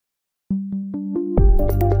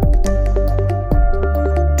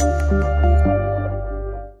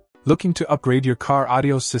Looking to upgrade your car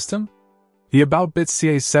audio system? The aboutBit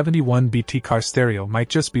CA-71BT car stereo might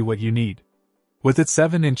just be what you need. With its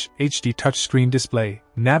 7-inch HD touchscreen display,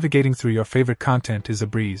 navigating through your favorite content is a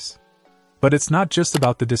breeze. But it's not just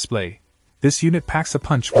about the display. This unit packs a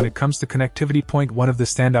punch when it comes to connectivity. One of the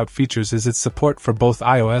standout features is its support for both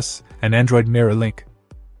iOS and Android Mirror Link.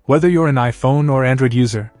 Whether you're an iPhone or Android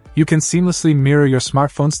user, you can seamlessly mirror your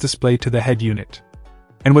smartphone's display to the head unit.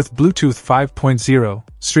 And with Bluetooth 5.0,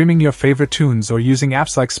 streaming your favorite tunes or using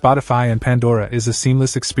apps like Spotify and Pandora is a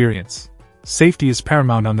seamless experience. Safety is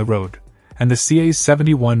paramount on the road, and the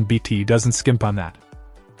CA-71BT doesn't skimp on that.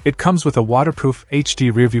 It comes with a waterproof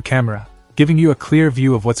HD rearview camera, giving you a clear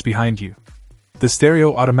view of what's behind you. The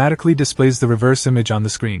stereo automatically displays the reverse image on the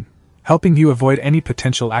screen, helping you avoid any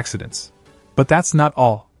potential accidents. But that's not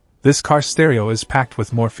all. This car stereo is packed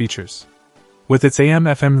with more features. With its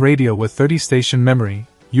AM/FM radio with 30-station memory,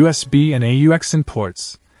 USB and AUX in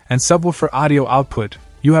ports, and subwoofer audio output,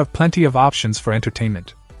 you have plenty of options for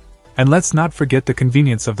entertainment. And let's not forget the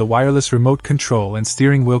convenience of the wireless remote control and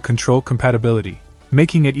steering wheel control compatibility,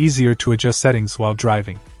 making it easier to adjust settings while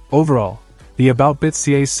driving. Overall, the aboutBit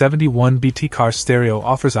CA-71BT car stereo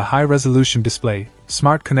offers a high-resolution display,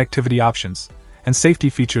 smart connectivity options, and safety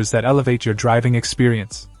features that elevate your driving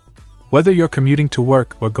experience. Whether you're commuting to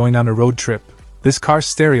work or going on a road trip, this car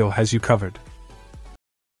stereo has you covered.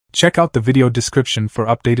 Check out the video description for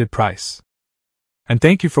updated price. And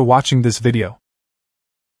thank you for watching this video.